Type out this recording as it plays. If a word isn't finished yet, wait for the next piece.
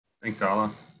Thanks,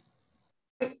 Alla.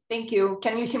 Thank you.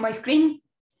 Can you see my screen?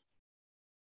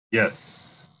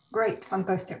 Yes. Great,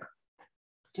 fantastic.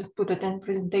 Just put it in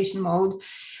presentation mode.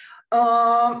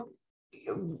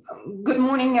 Good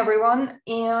morning, everyone.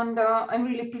 And I'm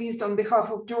really pleased on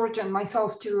behalf of George and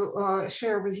myself to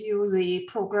share with you the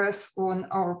progress on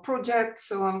our project.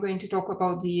 So I'm going to talk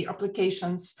about the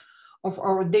applications of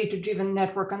our data-driven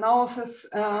network analysis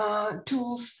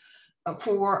tools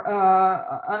for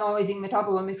analyzing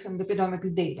metabolomics and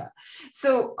lipidomics data.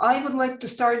 So I would like to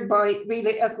start by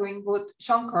really echoing what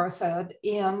Shankar said.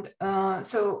 And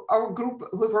so our group,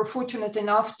 we were fortunate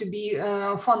enough to be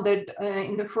funded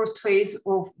in the first phase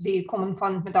of the Common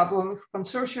Fund Metabolomics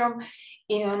Consortium.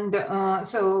 And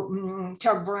so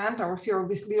Chuck Brandt, our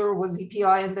fearless leader, was the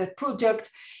PI in that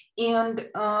project. And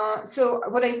so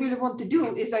what I really want to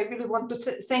do is I really want to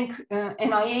thank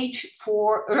NIH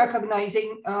for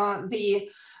recognizing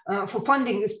for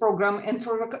funding this program and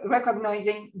for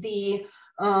recognizing the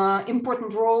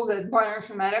important role that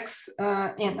bioinformatics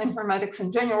and informatics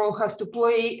in general has to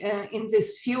play in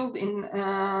this field in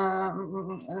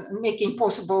making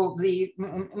possible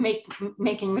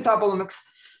making metabolomics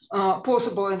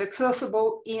possible and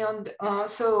accessible. And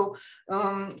so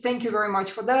thank you very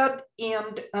much for that.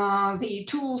 And the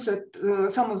tools that,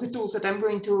 some of the tools that I'm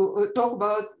going to talk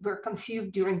about were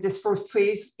conceived during this first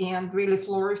phase and really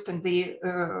flourished in the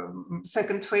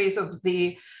second phase of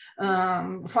the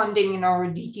funding in our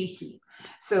DTC.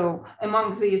 So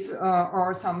among these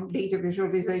are some data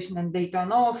visualization and data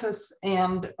analysis.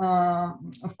 And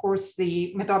of course,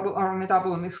 our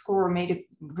Metabolomics core made a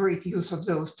great use of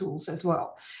those tools as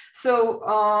well. So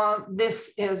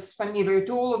this is familiar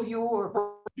to all of you,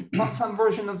 or some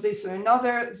version of this or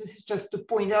another. This is just to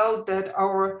point out that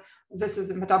this is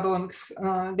a metabolomics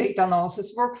data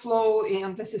analysis workflow,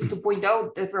 and this is to point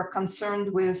out that we're concerned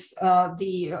with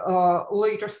the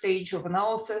later stage of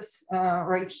analysis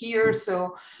right here.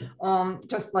 So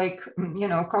just like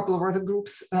a couple of other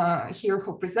groups here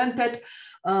who presented,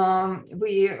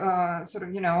 we sort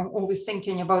of always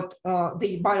thinking about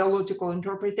the biological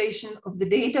interpretation of the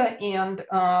data and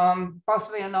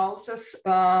pathway analysis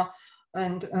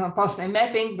and pathway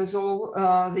mapping with all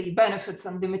the benefits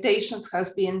and limitations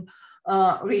has been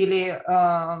really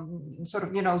sort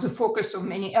of the focus of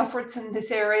many efforts in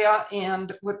this area.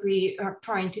 And what we are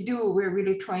trying to do, we're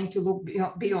really trying to look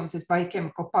beyond these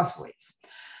biochemical pathways.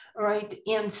 Right,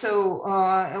 and so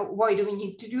why do we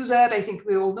need to do that? I think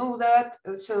we all know that.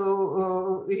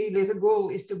 So really the goal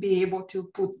is to be able to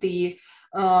put the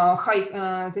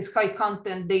this high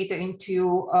content data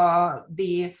into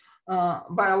the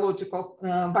biochemical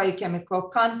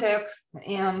context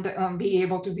and be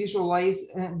able to visualize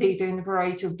data in a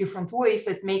variety of different ways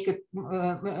that make it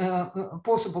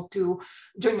possible to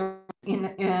generate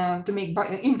to make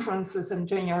inferences and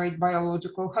generate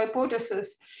biological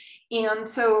hypotheses. And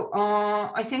so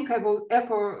I think I will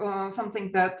echo something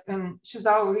that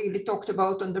Shizao really talked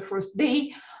about on the first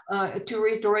day to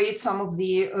reiterate some of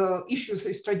the issues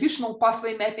with traditional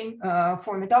pathway mapping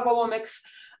for metabolomics.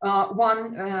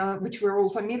 One, which we're all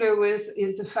familiar with,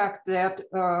 is the fact that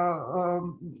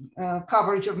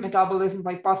coverage of metabolism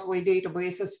by pathway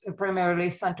databases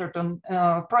primarily centered on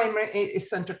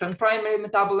primary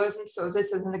metabolism. So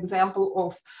this is an example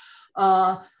of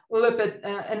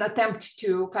an attempt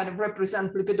to kind of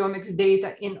represent lipidomics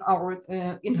data in our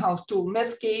in-house tool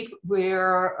Medscape,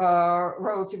 where a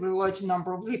relatively large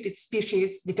number of lipid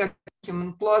species detected in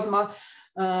human plasma,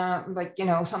 like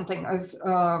something as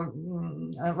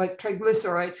like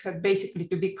triglycerides, had basically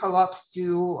to be collapsed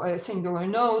to a singular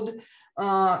node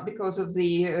because of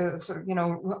the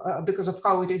because of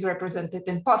how it is represented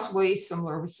in pathways,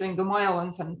 similar with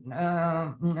sphingomyelins and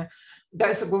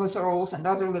diacylglycerols and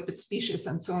other lipid species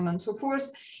and so on and so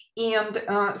forth. And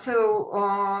so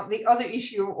the other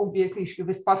issue, obviously, issue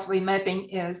with pathway mapping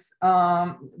is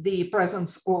the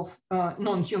presence of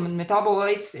non-human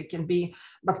metabolites. It can be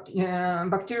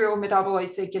bacterial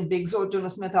metabolites, they can be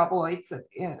exogenous metabolites that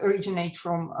originate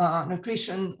from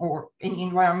nutrition or any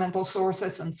environmental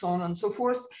sources and so on and so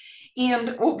forth.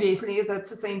 And obviously, that's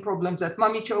the same problem that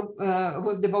Mamicho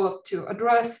was developed to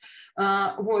address,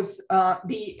 was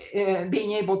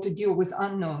being able to deal with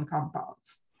unknown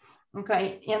compounds.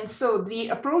 Okay, and so the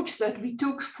approach that we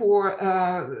took for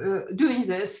doing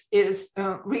this is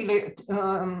really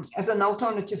as an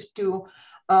alternative to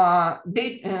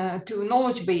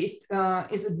knowledge-based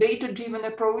is a data-driven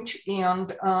approach,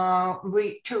 and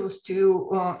we chose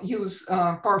to use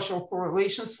partial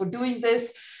correlations for doing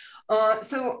this.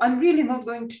 So I'm really not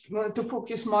going to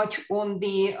focus much on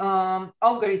the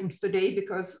algorithms today,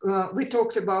 because we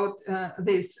talked about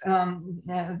the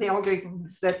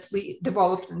algorithms that we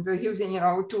developed and we're using in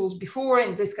our tools before,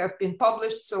 and these have been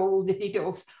published, so all the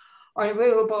details are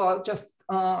available. I'll just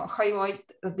highlight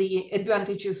the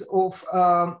advantages of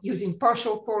using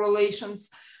partial correlations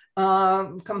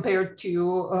compared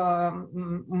to,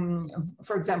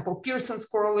 for example, Pearson's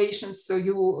correlations. So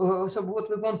so what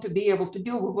we want to be able to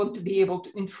do, we want to be able to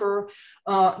infer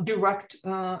direct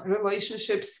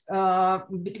relationships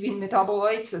between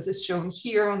metabolites, as is shown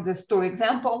here on this stool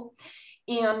example.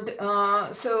 And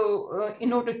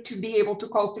in order to be able to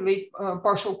calculate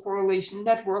partial correlation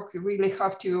network, you really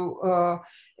have to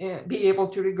be able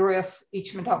to regress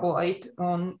each metabolite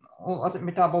on all other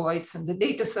metabolites in the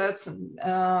data sets, and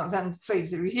then save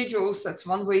the residuals. That's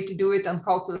one way to do it, and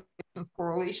calculate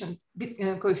correlation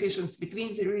coefficients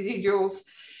between the residuals.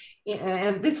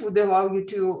 And this would allow you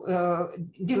to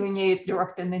delineate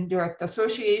direct and indirect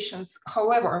associations.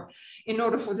 However, in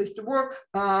order for this to work,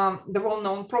 the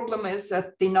well-known problem is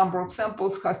that the number of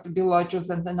samples has to be larger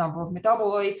than the number of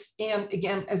metabolites. And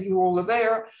again, as you're all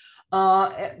aware,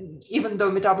 even though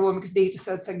metabolomics data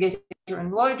sets are getting larger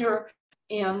and larger,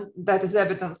 and that is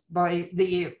evidenced by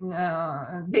the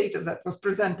data that was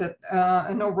presented,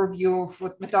 an overview of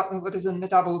what is in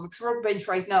Metabolomics Workbench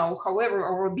right now. However,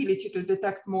 our ability to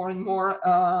detect more and more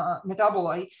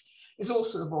metabolites is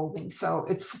also evolving. So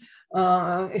it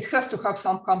has to have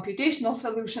some computational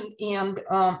solution. And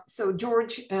so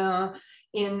George,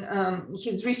 in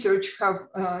his research,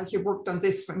 he worked on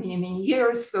this for many, many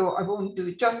years. So I won't do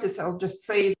it justice. I'll just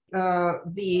say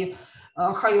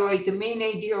highlight the main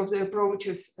idea of the approach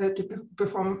is to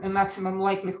perform a maximum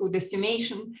likelihood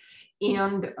estimation.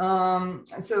 And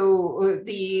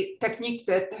the technique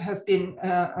that has been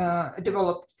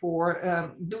developed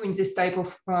for doing this type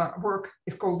of work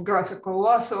is called graphical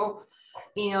lasso.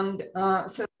 And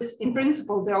so in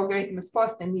principle, the algorithm is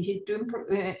fast and easy to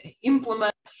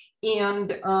implement,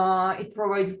 and it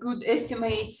provides good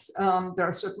estimates. There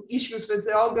are certain issues with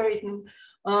the algorithm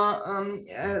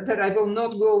that I will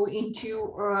not go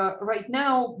into right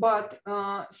now, but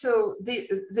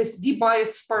this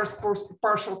debiased sparse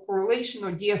partial correlation,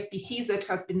 or DSPC, that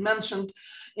has been mentioned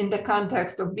in the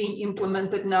context of being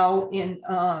implemented now in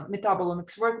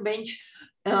Metabolomics Workbench.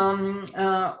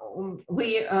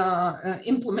 We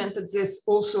implemented this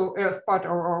also as part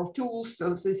of our tools.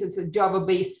 So this is a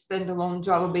Java-based, standalone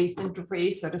Java-based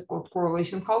interface that is called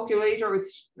Correlation Calculator.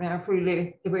 It's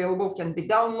freely available, can be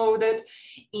downloaded.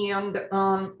 And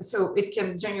so it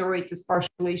can generate these partial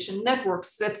correlation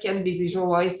networks that can be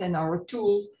visualized in our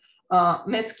tool,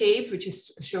 Medscape, which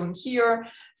is shown here.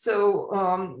 So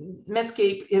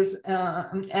Medscape is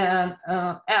an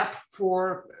app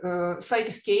for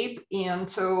Cytoscape, and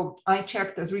so I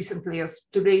checked as recently as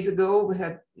 2 days ago. We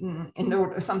had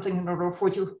something in order of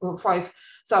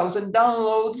 45,000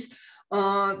 downloads.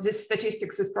 This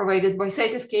statistics is provided by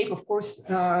Cytoscape. Of course,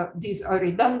 these are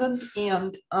redundant,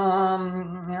 and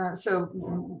so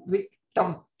we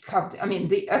don't have,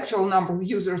 the actual number of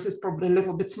users is probably a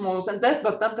little bit smaller than that,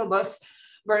 but nonetheless,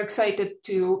 we're excited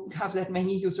to have that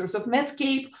many users of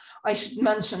Medscape. I should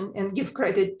mention and give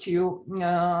credit to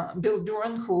Bill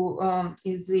Duran, who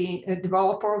is the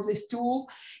developer of this tool.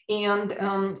 And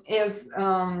as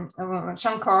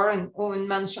Shankar and Owen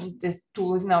mentioned, this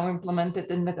tool is now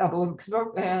implemented in Metabolomics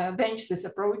Workbench, this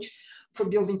approach for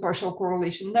building partial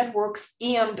correlation networks,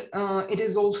 and it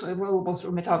is also available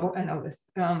through Metabolomics.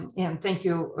 And thank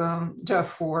you, Jeff,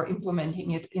 for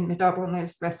implementing it in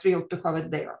Metabolomics. We're thrilled to have it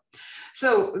there.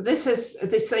 So this is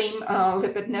the same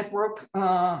lipid network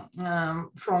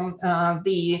from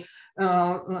the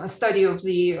study of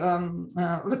the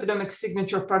lipidomic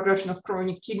signature progression of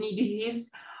chronic kidney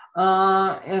disease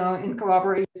in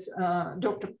collaboration with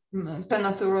Dr.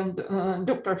 Penatur and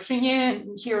Dr.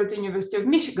 Shine here at the University of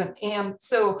Michigan. And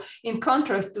so in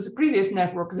contrast to the previous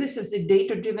network, this is the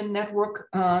data-driven network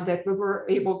that we were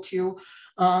able to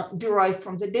derive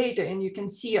from the data. And you can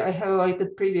see I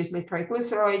highlighted previously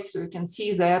triglycerides, so you can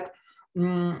see that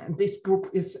this group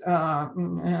is of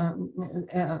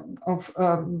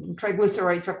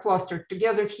triglycerides are clustered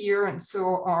together here, and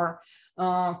so are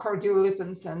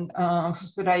cardiolipins and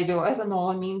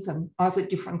phosphatidylethylamines and other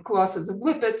different classes of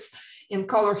lipids. In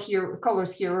colors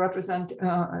here represent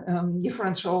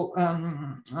differential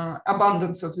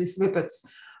abundance of these lipids.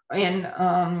 And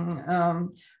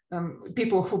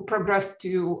people who progress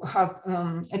to have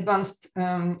advanced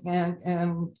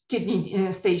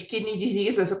stage kidney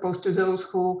disease, as opposed to those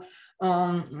who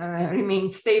remain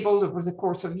stable over the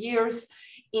course of years.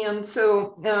 And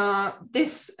so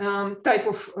this type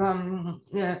of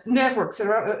networks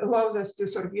allows us to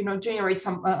sort of, generate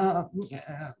some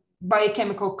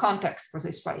biochemical context for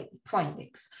these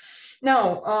findings.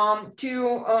 Now,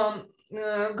 to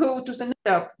go to the next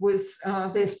step with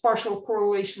this partial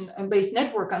correlation-based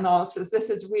network analysis, this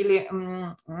is really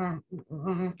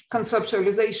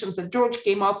conceptualization that George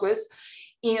came up with.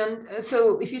 And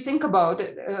so if you think about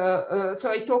it, so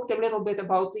I talked a little bit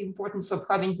about the importance of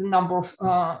having the number of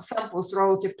samples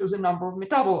relative to the number of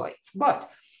metabolites. But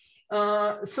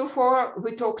so far,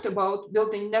 we talked about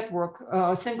building network,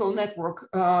 single network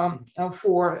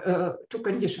for two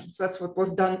conditions. That's what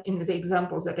was done in the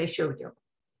examples that I showed you.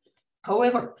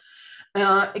 However,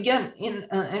 again, in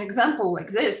an example like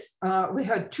this, we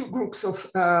had two groups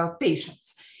of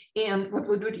patients. And what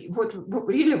we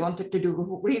really wanted to do,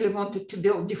 we really wanted to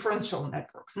build differential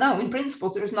networks. Now, in principle,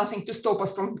 there's nothing to stop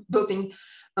us from building,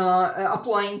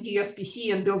 applying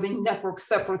DSPC and building networks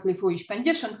separately for each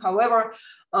condition. However,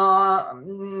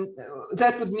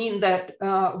 that would mean that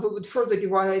we would further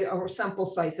divide our sample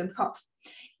size in half.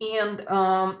 And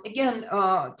again,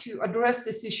 to address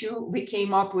this issue, we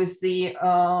came up with a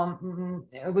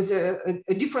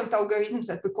different algorithm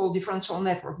that we call differential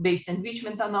network-based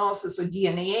enrichment analysis, or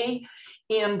DNAA,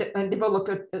 and developed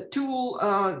a tool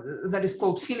that is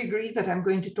called filigree that I'm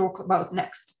going to talk about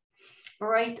next. All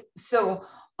right. So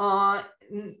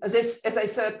this, as I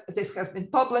said, this has been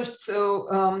published. So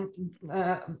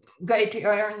Gayatri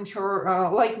Iyer, her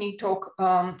lightning talk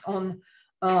on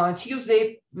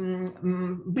Tuesday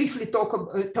briefly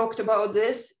talked about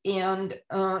this, and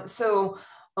so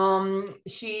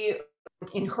she,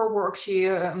 in her work, she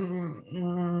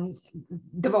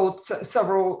developed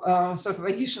several sort of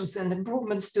additions and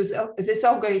improvements to this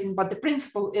algorithm. But the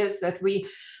principle is that we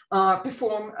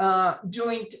perform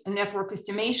joint network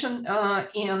estimation,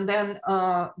 and then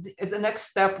the next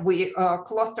step we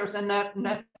cluster the net,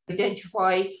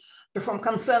 identify. Perform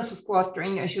consensus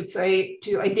clustering, I should say,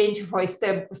 to identify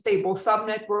stable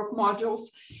subnetwork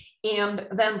modules, and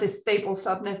then the stable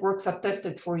subnetworks are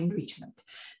tested for enrichment.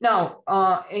 Now,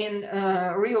 in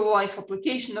real life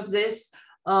application of this,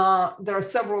 there are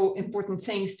several important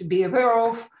things to be aware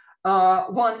of.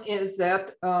 One is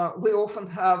that we often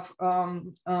have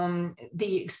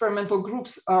the experimental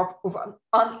groups of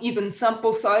uneven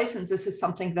sample size, and this is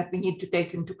something that we need to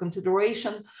take into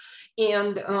consideration.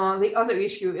 And the other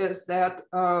issue is that,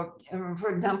 for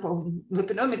example,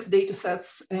 lipidomics data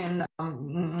sets in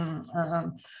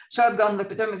shotgun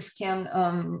lipidomics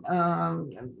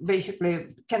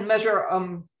basically can measure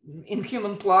in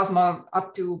human plasma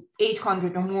up to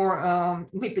 800 or more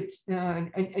lipids,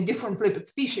 different lipid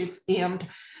species. And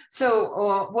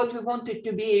so what we wanted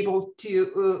to be able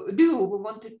to do, we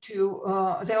wanted to,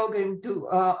 the algorithm to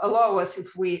allow us,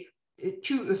 if we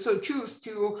choose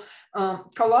to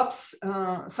collapse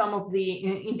some of the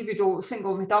individual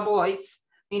single metabolites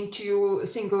into a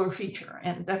singular feature.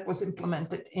 And that was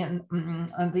implemented in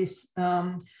this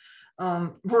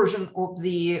version of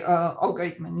the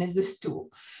algorithm in this tool.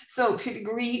 So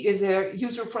filigree is a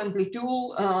user-friendly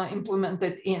tool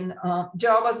implemented in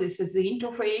Java. This is the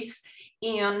interface.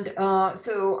 And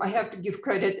so I have to give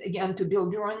credit again to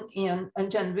Bill Duran and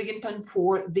Jen Wigginton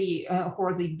for the who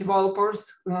are the developers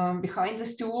behind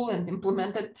this tool and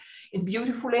implemented it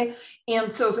beautifully.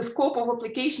 And so the scope of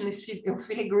application of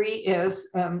filigree is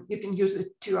you can use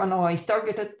it to analyze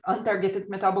targeted, untargeted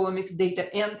metabolomics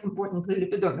data, and importantly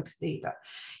lipidomics data.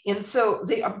 And so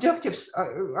the objectives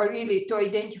are really to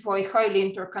identify highly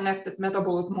interconnected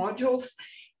metabolic modules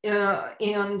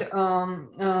and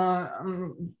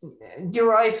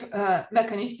derive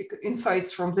mechanistic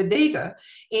insights from the data,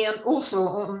 and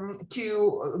also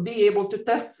to be able to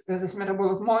test this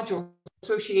metabolic module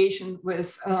association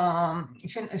with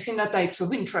phenotypes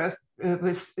of interest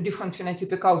with different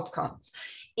phenotypic outcomes.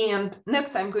 And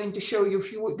next, I'm going to show you a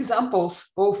few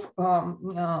examples of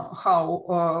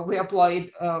how we applied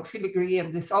filigree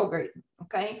and this algorithm.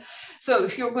 Okay, so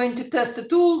if you're going to test a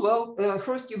tool, well,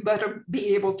 first you better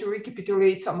be able to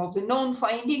recapitulate some of the known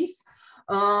findings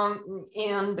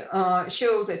and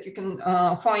show that you can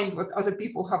find what other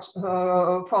people have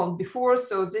found before.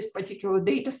 So this particular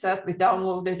data set, we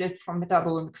downloaded it from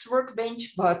Metabolomics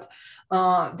Workbench, but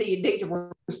the data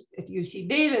was at UC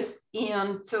Davis.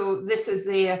 And so this is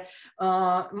a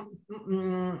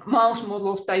mouse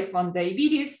model of type 1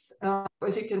 diabetes.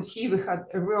 As you can see, we had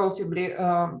a relatively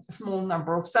small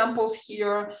number of samples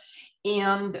here.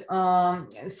 And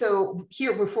so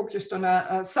here we focused on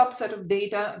a subset of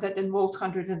data that involved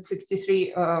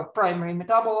 163 primary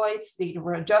metabolites. They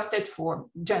were adjusted for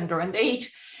gender and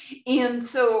age. And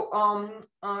so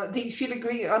the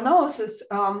filigree analysis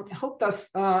helped us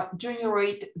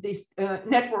generate these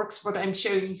networks, what I'm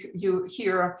showing you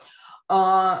here.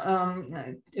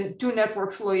 Two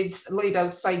networks laid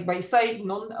out side by side,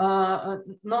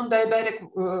 non-diabetic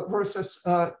versus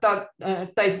type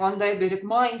 1 diabetic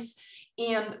mice.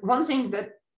 And one thing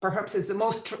that perhaps is the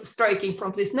most striking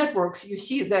from these networks, you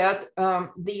see that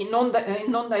the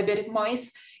non-diabetic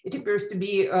mice, it appears to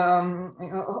be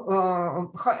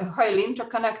highly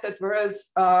interconnected,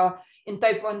 whereas in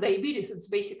type 1 diabetes, it's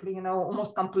basically,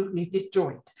 almost completely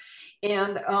disjoint.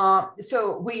 And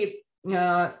so we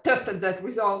tested that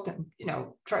result and,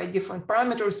 tried different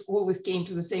parameters, always came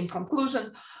to the same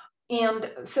conclusion.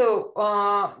 And so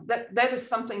that is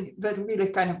something that really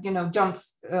kind of,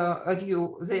 jumps at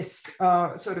you, this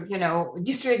sort of,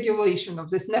 dysregulation of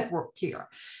this network here.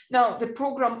 Now, the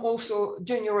program also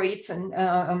generates, and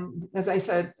as I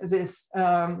said, this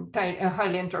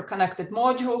highly interconnected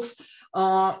modules.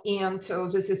 And so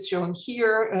this is shown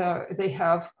here. They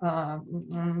have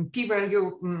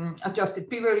p-value, adjusted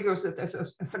p-values, that is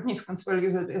a significance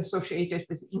values that are associated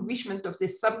with enrichment of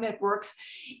these subnetworks.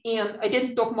 And I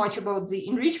didn't talk much about the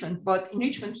enrichment, but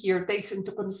enrichment here takes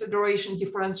into consideration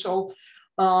differential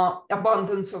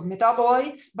abundance of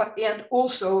metabolites, and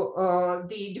also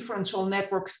the differential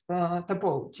network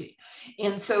topology.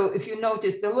 And so if you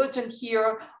notice the legend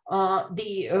here,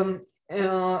 the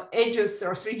edges,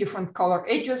 there are 3 different color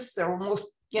edges. There are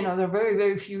almost, there are very,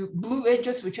 very few blue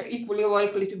edges, which are equally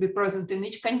likely to be present in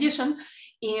each condition.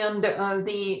 And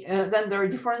then there are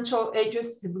differential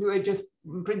edges, the blue edges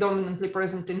predominantly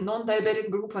present in non-diabetic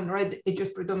group and red edges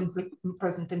predominantly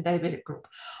present in diabetic group.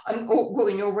 I'm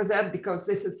going over that because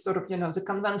this is sort of, the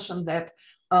convention that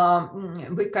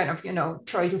we kind of,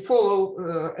 try to follow.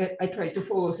 I try to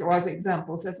follow through other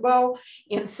examples as well.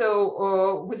 And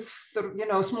so with sort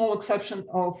of, small exception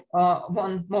of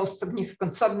one most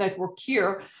significant subnetwork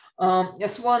here,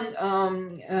 as one,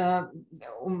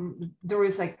 there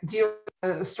is like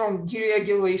strong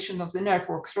deregulation of the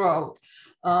network throughout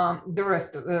the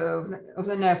rest of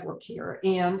the network here.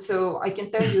 And so I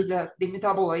can tell you that the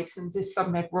metabolites in this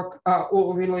subnetwork are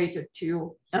all related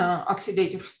to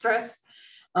oxidative stress,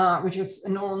 which is a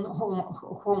known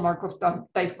hallmark of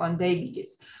type 1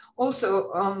 diabetes.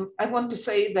 Also, I want to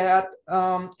say that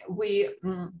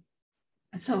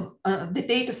the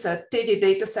data set, TEDdy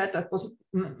data set that was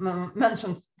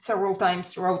mentioned several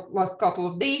times throughout last couple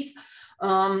of days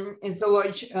is the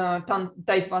large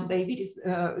type 1 diabetes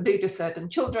data set in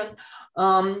children.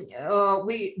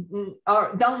 We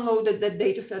downloaded that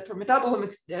data set from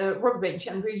Metabolomics Workbench,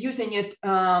 and we're using it.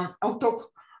 I'll talk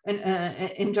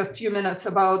in just a few minutes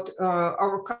about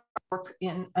our work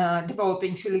in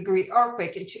developing filigree R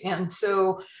package. And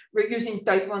so we're using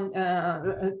type 1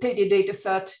 TEDdy data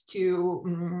set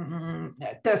to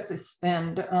test this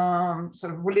and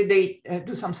sort of validate,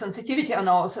 do some sensitivity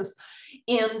analysis.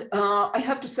 And I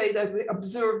have to say that we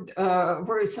observed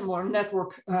very similar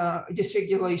network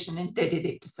dysregulation in TEDdy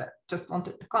data set. Just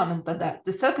wanted to comment on that.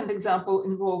 The second example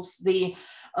involves the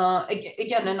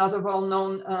again, another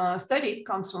well-known study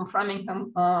comes from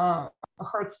Framingham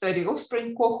Heart Study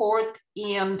Offspring cohort.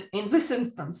 And in this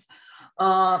instance,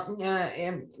 I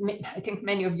think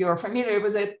many of you are familiar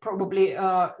with it probably.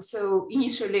 So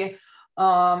initially,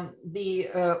 all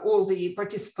the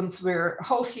participants were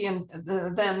healthy, and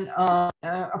then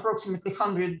approximately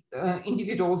 100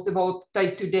 individuals developed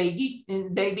type 2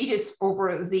 diabetes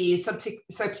over the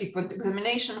subsequent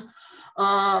examination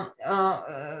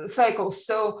cycles.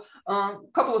 So a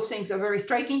couple of things are very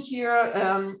striking here.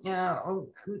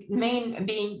 Main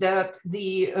being that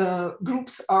the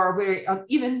groups are very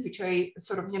uneven, which I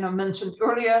sort of mentioned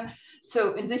earlier.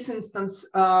 So in this instance,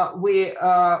 we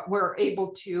were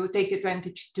able to take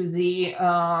advantage to the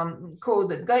code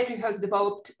that Gayatri has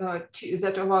developed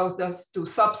that allows us to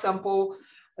subsample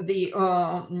the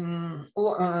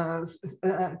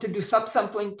to do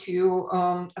subsampling to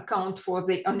account for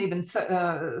the uneven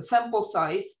sample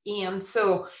size. And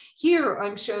so here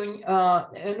I'm showing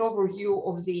an overview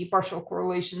of the partial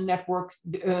correlation network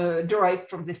derived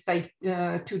from this type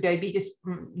 2 diabetes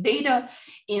data.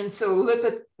 And so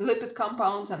lipid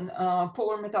compounds and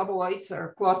polar metabolites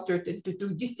are clustered into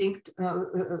 2 distinct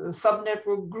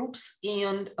subnetwork groups.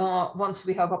 And once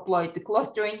we have applied the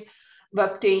clustering, we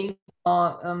obtain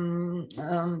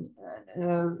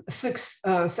 6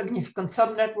 significant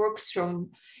subnetworks shown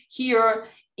here.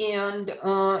 And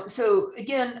so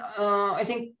again, I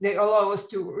think they allow us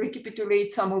to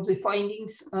recapitulate some of the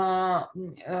findings,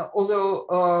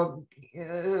 although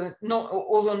not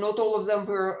all of them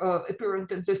were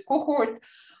apparent in this cohort.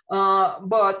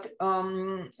 But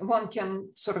one can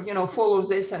sort of, follow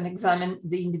this and examine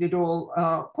the individual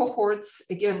cohorts.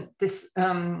 Again, this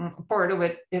part of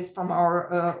it is from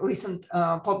our recent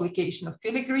publication of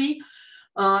filigree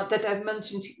that I've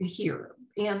mentioned here.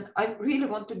 And I really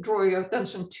want to draw your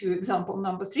attention to example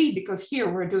number 3, because here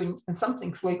we're doing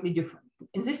something slightly different.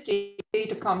 In this case,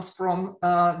 data comes from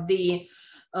the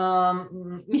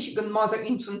Michigan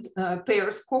mother-infant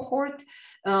pairs cohort.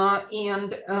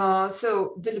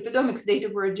 So the lipidomics data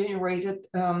were generated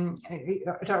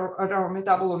at our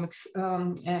metabolomics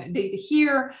data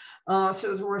here.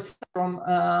 So there were from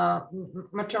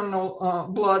maternal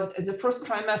blood at the first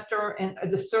trimester and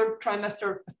at the third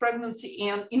trimester of pregnancy,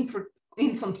 and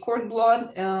infant cord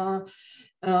blood at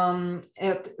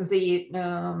the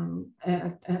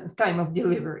time of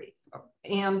delivery.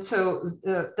 And so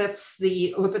that's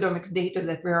the lipidomics data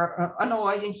that we're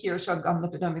analyzing here. Shotgun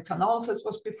lipidomics analysis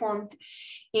was performed.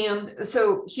 And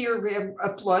so here we have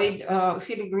applied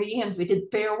filigree, and we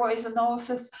did pairwise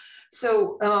analysis.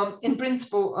 So in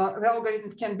principle, the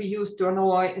algorithm can be used to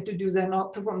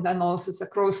perform the analysis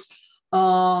across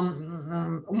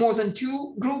more than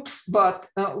 2 groups, but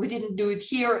we didn't do it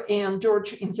here. And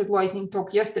George, in his lightning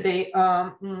talk yesterday,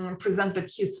 presented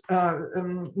his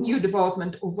new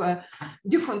development of a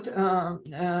different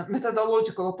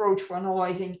methodological approach for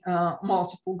analyzing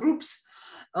multiple groups.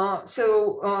 But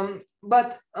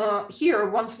here,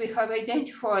 once we have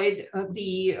identified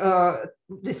the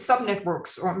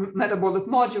subnetworks or metabolic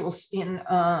modules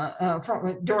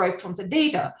derived from the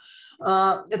data,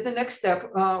 at the next step,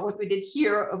 what we did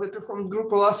here, we performed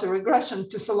group lasso regression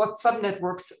to select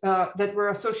subnetworks that were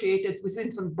associated with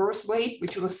infant birth weight,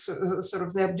 which was sort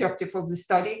of the objective of the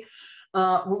study.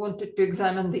 We wanted to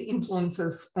examine the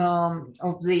influences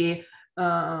of the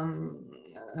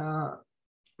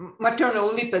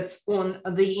maternal lipids on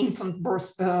the infant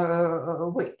birth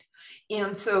weight.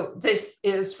 And so this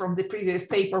is from the previous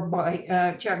paper by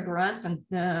Jack Durant and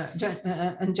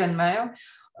Jen Mayer.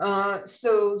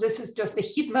 So this is just a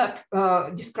heat map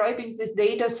describing this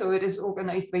data. So it is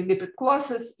organized by lipid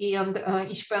classes, and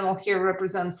each panel here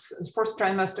represents first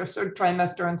trimester, third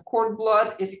trimester, and cord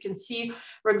blood. As you can see,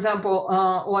 for example,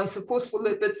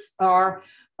 lysophospholipids are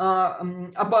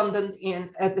abundant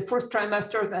at the first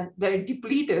trimester, and they're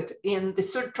depleted in the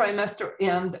third trimester,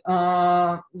 and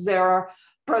they're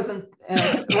present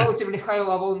at relatively high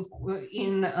level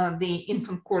in the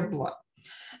infant cord blood.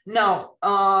 Now,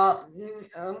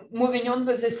 moving on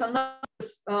with this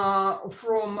analysis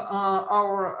from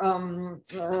our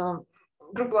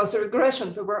group lasso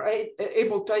regression, we were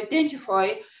able to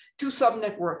identify 2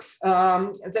 subnetworks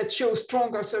that show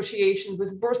stronger association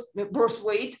with birth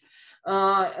weight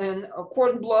and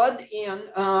cord blood,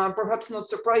 and perhaps not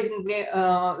surprisingly,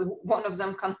 one of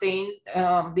them contained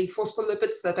the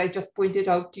phospholipids that I just pointed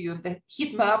out to you in the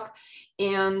heat map.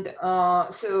 And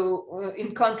so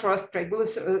in contrast,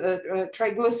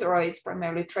 triglycerides,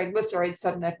 primarily triglyceride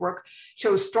subnetwork,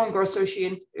 shows stronger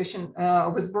association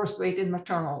with birth weight in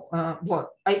maternal blood.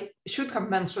 I should have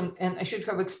mentioned, and I should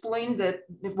have explained that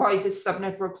why this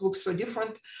subnetwork looks so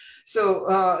different. So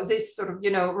this sort of,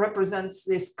 represents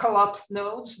these collapsed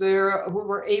nodes where we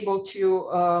were able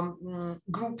to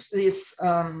group this,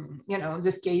 in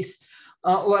this case,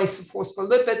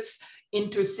 lysophospholipids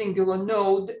into a singular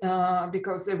node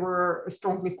because they were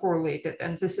strongly correlated.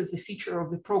 And this is a feature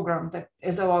of the program that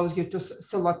it allows you to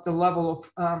select the level of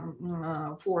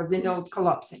for the node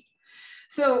collapsing.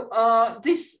 So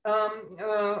this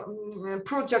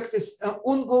project is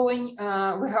ongoing.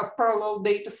 We have parallel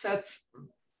data sets,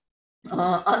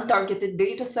 untargeted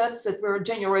data sets that were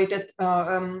generated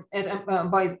by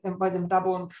the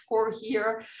metabolomics score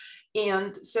here.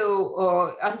 And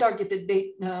so untargeted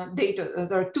data,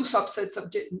 there are 2 subsets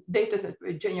of data that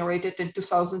were generated in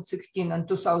 2016 and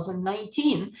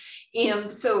 2019. And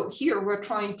so here we're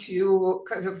trying to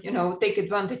kind of, take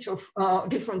advantage of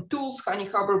different tools.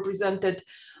 Hani Haber presented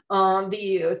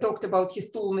talked about his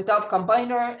tool Metab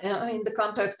Combiner in the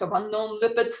context of unknown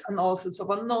lipids, analysis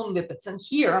of unknown lipids. And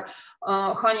here,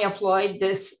 Hani applied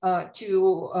this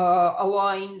to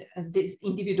align these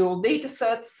individual data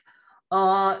sets.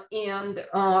 Then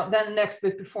next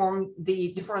we performed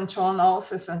the differential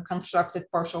analysis and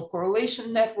constructed partial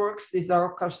correlation networks. These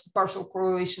are partial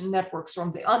correlation networks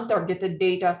from the untargeted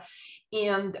data.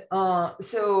 And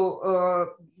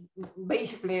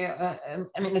basically,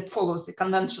 it follows the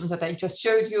convention that I just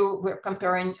showed you. We're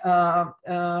comparing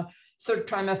third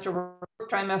trimester,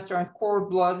 first trimester, and cord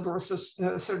blood versus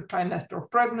third trimester of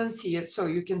pregnancy. So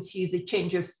you can see the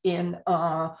changes in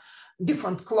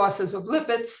different classes of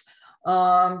lipids,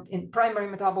 in primary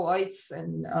metabolites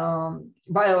and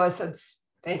bile acids,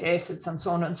 fatty acids, and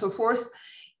so on and so forth.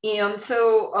 And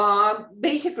so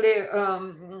basically,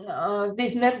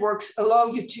 these networks allow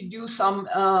you to do some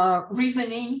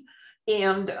reasoning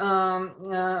and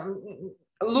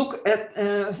look at,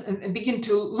 begin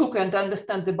to look and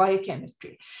understand the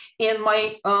biochemistry. And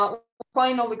my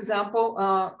final example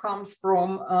comes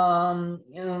from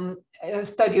a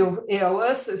study of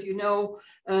ALS. As you know,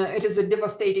 it is a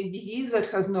devastating disease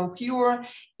that has no cure.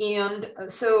 And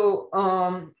so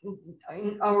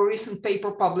in our recent paper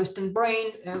published in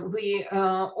Brain, we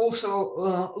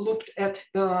also looked at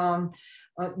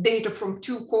data from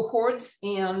 2 cohorts.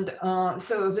 And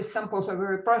so the samples are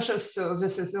very precious. So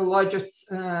this is the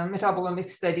largest metabolomic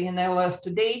study in ALS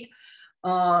to date.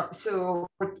 So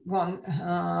cohort 1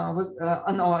 was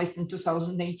analyzed in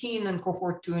 2018 and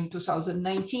cohort 2 in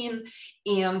 2019.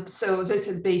 And so this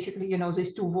is basically, you know,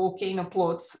 these 2 volcano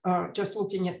plots are just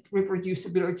looking at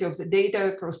reproducibility of the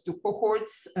data across 2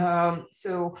 cohorts.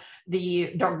 So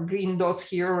the dark green dots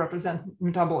here represent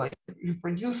metabolite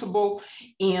reproducible.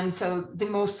 And so the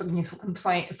most significant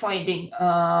finding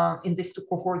in these 2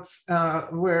 cohorts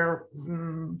were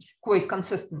quite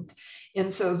consistent.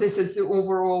 And so this is the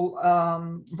overall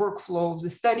workflow of the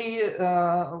study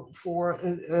for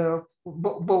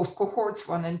both cohorts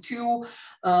 1 and 2,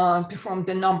 performed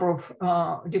a number of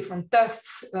different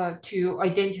tests to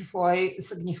identify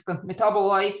significant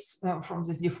metabolites from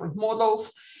these different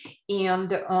models and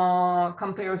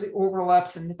compare the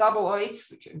overlaps in metabolites,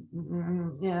 which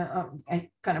I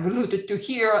kind of alluded to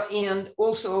here, and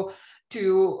also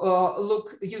to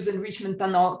use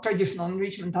traditional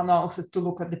enrichment analysis to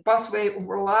look at the pathway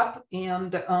overlap.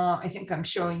 And I think I'm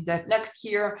showing that next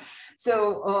here.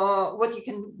 So what you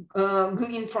can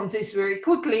glean from this very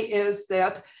quickly is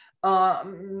that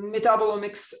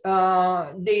metabolomics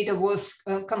data was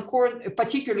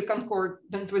particularly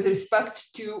concordant with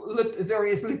respect to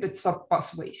various lipid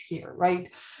subpathways here,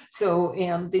 right? So,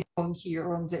 and this one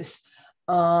here on this.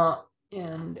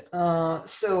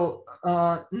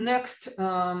 Next,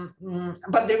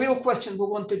 but the real question we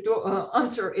want to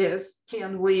answer is,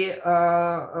 can we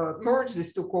merge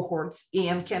these 2 cohorts,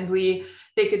 and can we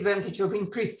take advantage of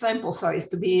increased sample size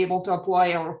to be able to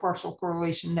apply our partial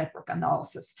correlation network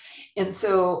analysis? And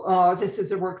so this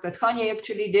is the work that Hani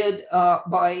actually did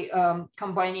by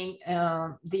combining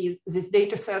these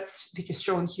data sets, which is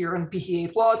shown here in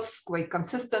PCA plots, quite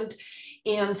consistent.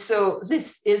 And so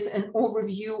this is an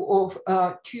overview of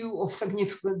 2 of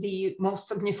the most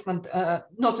significant,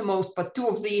 not the most, but 2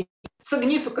 of the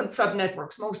significant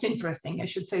subnetworks, most interesting, I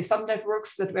should say,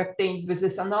 subnetworks that were obtained with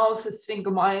this analysis.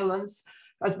 Sphingomyelins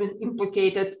has been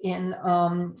implicated in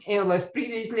ALS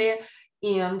previously.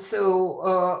 And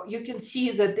so you can see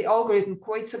that the algorithm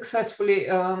quite successfully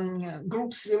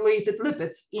groups related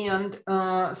lipids. And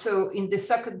so in the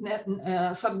second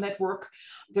subnetwork,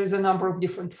 there's a number of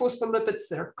different phospholipids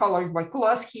that are colored by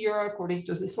class here, according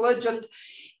to this legend.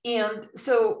 And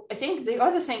so I think the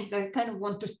other thing that I kind of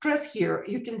want to stress here,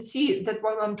 you can see that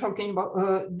while I'm talking about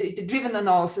data-driven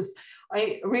analysis,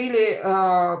 I really,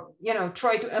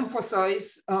 try to emphasize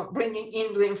bringing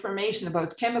in the information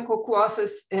about chemical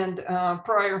classes and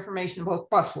prior information about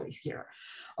pathways here.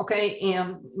 Okay,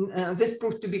 and this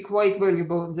proved to be quite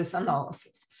valuable in this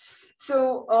analysis.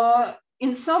 So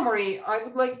in summary, I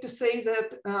would like to say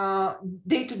that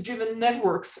data-driven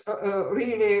networks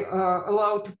really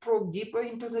allow to probe deeper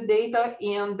into the data,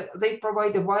 and they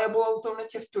provide a viable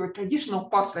alternative to a traditional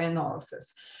pathway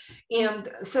analysis. And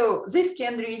so this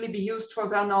can really be used for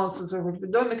the analysis of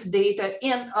lipidomics data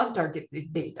and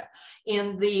untargeted data.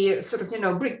 And the sort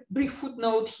of, brief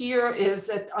footnote here is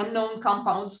that unknown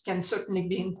compounds can certainly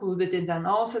be included in the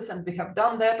analysis, and we have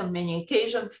done that on many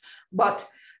occasions, but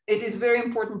it is very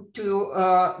important to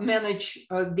manage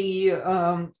the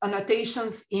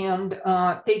annotations and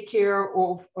take care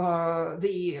of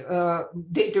the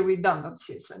data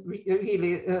redundancies and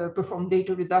really perform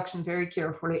data reduction very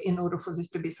carefully in order for this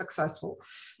to be successful,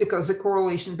 because the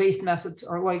correlation-based methods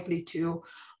are likely to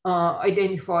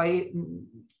identify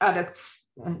adducts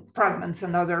and fragments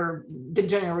and other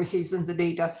degeneracies in the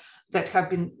data that have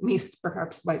been missed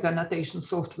perhaps by the annotation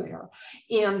software.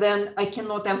 And then I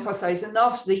cannot emphasize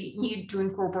enough the need to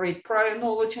incorporate prior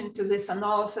knowledge into this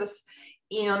analysis.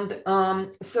 And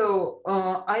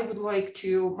I would like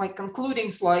to, my concluding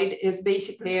slide is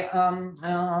basically,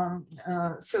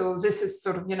 so this is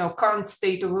sort of, current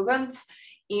state of events.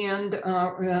 and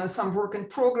some work in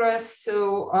progress.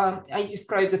 So I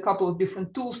described a couple of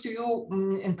different tools to you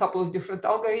and a couple of different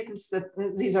algorithms that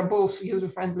these are both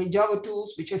user-friendly Java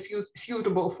tools, which are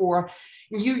suitable for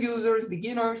new users,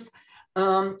 beginners.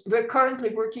 We're currently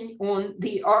working on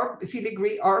the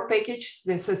filigree R package.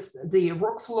 This is the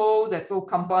workflow that will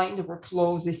combine the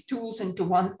workflow of these tools into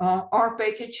one R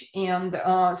package. And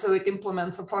so it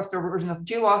implements a faster version of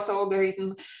GLAS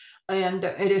algorithm. And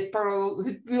it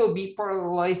will be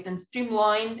parallelized and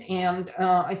streamlined. And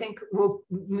I think we'll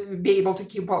be able to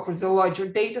keep up with the larger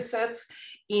data sets,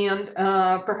 and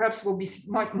perhaps will be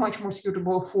much more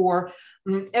suitable for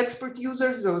expert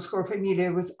users, those who are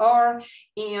familiar with R.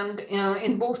 And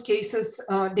in both cases,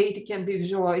 data can be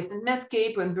visualized in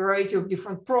Medscape and a variety of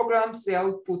different programs. The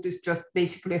output is just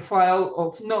basically a file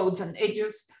of nodes and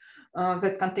edges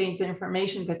that contains the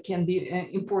information that can be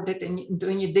imported into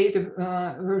any data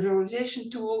visualization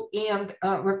tool. And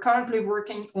we're currently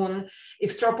working on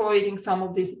extrapolating some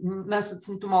of these methods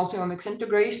into multi-omics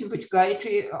integration, which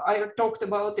Gayatri I talked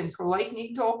about in her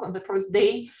lightning talk on the first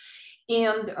day.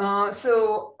 And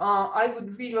so I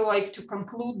would really like to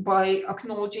conclude by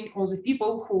acknowledging all the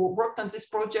people who worked on this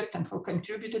project and who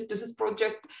contributed to this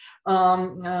project.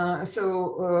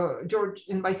 George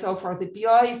and myself are the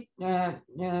PIs.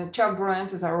 Chuck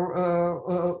Grant is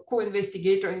our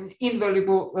co-investigator and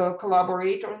invaluable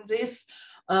collaborator on this.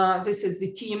 This is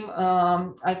the team.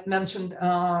 I've mentioned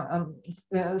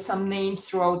some names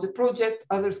throughout the project.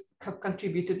 Others have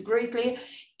contributed greatly,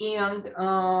 and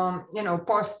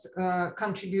past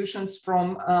contributions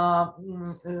from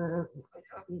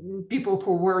people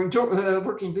who were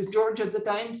working with George at the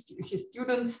time, his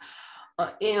students.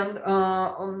 And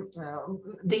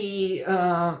the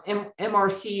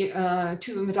MRC2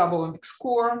 Metabolomics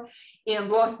core.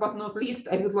 And last but not least,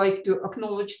 I would like to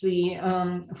acknowledge the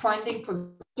funding for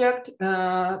the project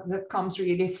that comes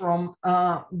really from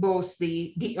both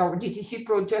our DTC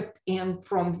project and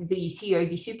from the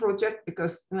CIDC project,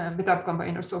 because Metab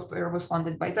Combiner software was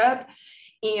funded by that.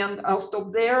 And I'll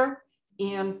stop there.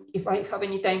 And if I have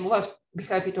any time left, I'd be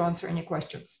happy to answer any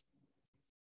questions.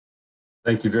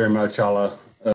 Thank you very much, Alla.